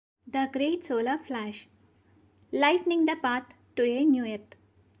The great solar flash, lightening the path to a new earth.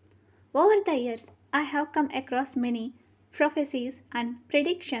 Over the years, I have come across many prophecies and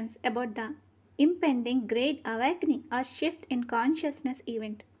predictions about the impending great awakening or shift in consciousness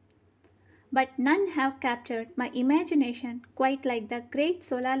event. But none have captured my imagination quite like the great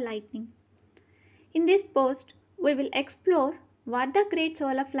solar lightning. In this post, we will explore what the great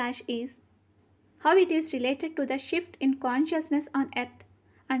solar flash is, how it is related to the shift in consciousness on earth,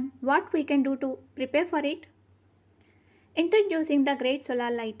 and what we can do to prepare for it. Introducing the great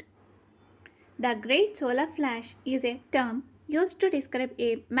solar light. The great solar flash is a term used to describe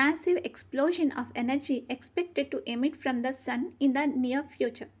a massive explosion of energy expected to emit from the sun in the near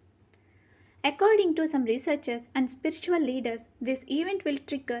future. According to some researchers and spiritual leaders, this event will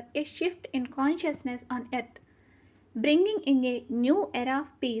trigger a shift in consciousness on earth, bringing in a new era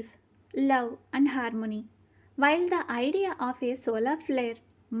of peace, love, and harmony. While the idea of a solar flare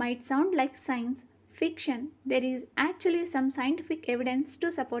might sound like science fiction, there is actually some scientific evidence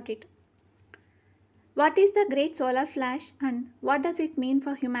to support it. What is the great solar flash and what does it mean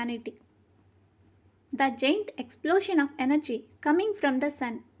for humanity? The giant explosion of energy coming from the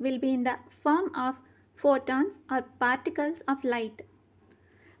sun will be in the form of photons or particles of light.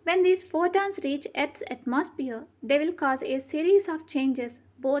 When these photons reach Earth's atmosphere, they will cause a series of changes,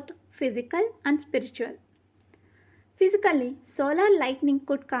 both physical and spiritual. Physically, solar lightning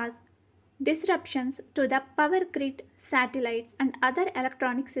could cause disruptions to the power grid, satellites, and other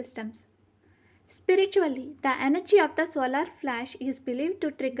electronic systems. Spiritually, the energy of the solar flash is believed to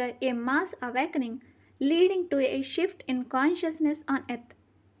trigger a mass awakening, leading to a shift in consciousness on Earth.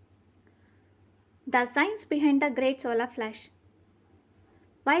 The science behind the great solar flash.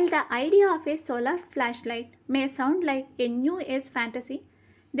 While the idea of a solar flashlight may sound like a new age fantasy,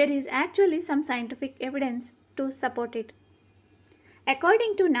 there is actually some scientific evidence to support it.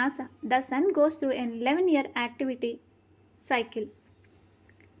 According to NASA, the sun goes through an 11-year activity cycle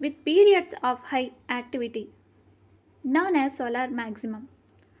with periods of high activity, known as solar maximum,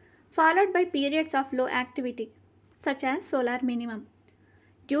 followed by periods of low activity, such as solar minimum.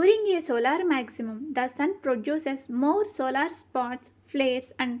 During a solar maximum, the sun produces more solar spots,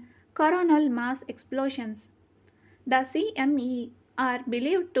 flares, and coronal mass explosions. The CME are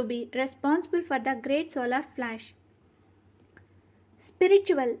believed to be responsible for the great solar flash.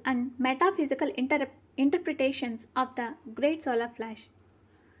 Spiritual and metaphysical interpretations of the great solar flash.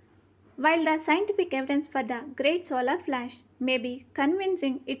 While the scientific evidence for the great solar flash may be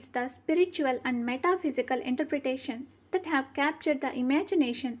convincing, it's the spiritual and metaphysical interpretations that have captured the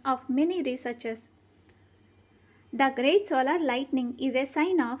imagination of many researchers. The great solar lightning is a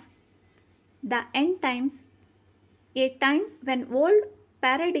sign of the end times, a time when old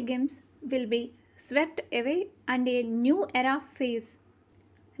paradigms will be swept away and a new era phase.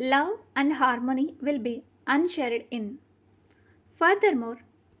 Love and harmony will be ushered in. Furthermore,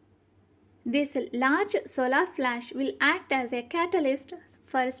 this large solar flash will act as a catalyst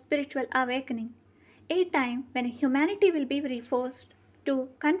for spiritual awakening, a time when humanity will be forced to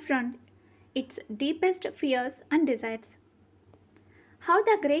confront its deepest fears and desires. How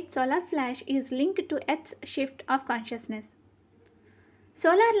the great solar flash is linked to Earth's shift of consciousness.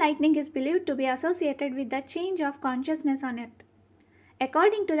 Solar lightning is believed to be associated with the change of consciousness on Earth.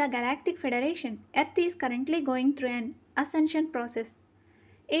 According to the Galactic Federation, Earth is currently going through an ascension process,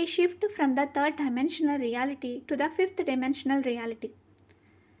 a shift from the third dimensional reality to the fifth dimensional reality.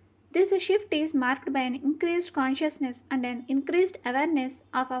 This shift is marked by an increased consciousness and an increased awareness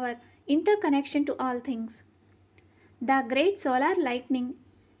of our interconnection to all things. The great solar lightning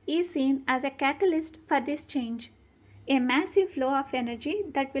is seen as a catalyst for this change, a massive flow of energy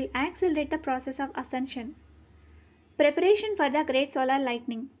that will accelerate the process of ascension. Preparation for the great solar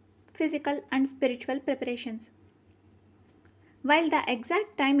lightning, physical and spiritual preparations. While the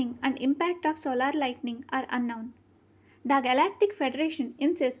exact timing and impact of solar lightning are unknown, the Galactic Federation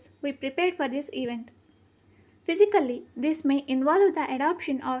insists we prepare for this event. Physically, this may involve the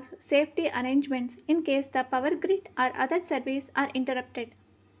adoption of safety arrangements in case the power grid or other service are interrupted.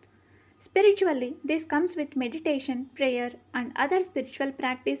 Spiritually, this comes with meditation, prayer, and other spiritual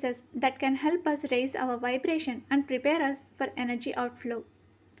practices that can help us raise our vibration and prepare us for energy outflow.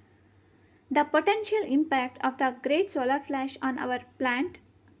 The potential impact of the great solar flash on our planet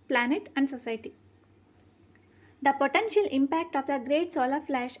and society. The potential impact of the great solar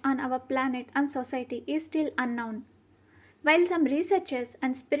flash on our planet and society is still unknown. While some researchers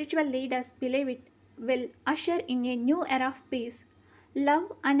and spiritual leaders believe it will usher in a new era of peace,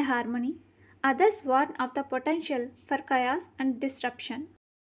 love, and harmony, others warn of the potential for chaos and disruption.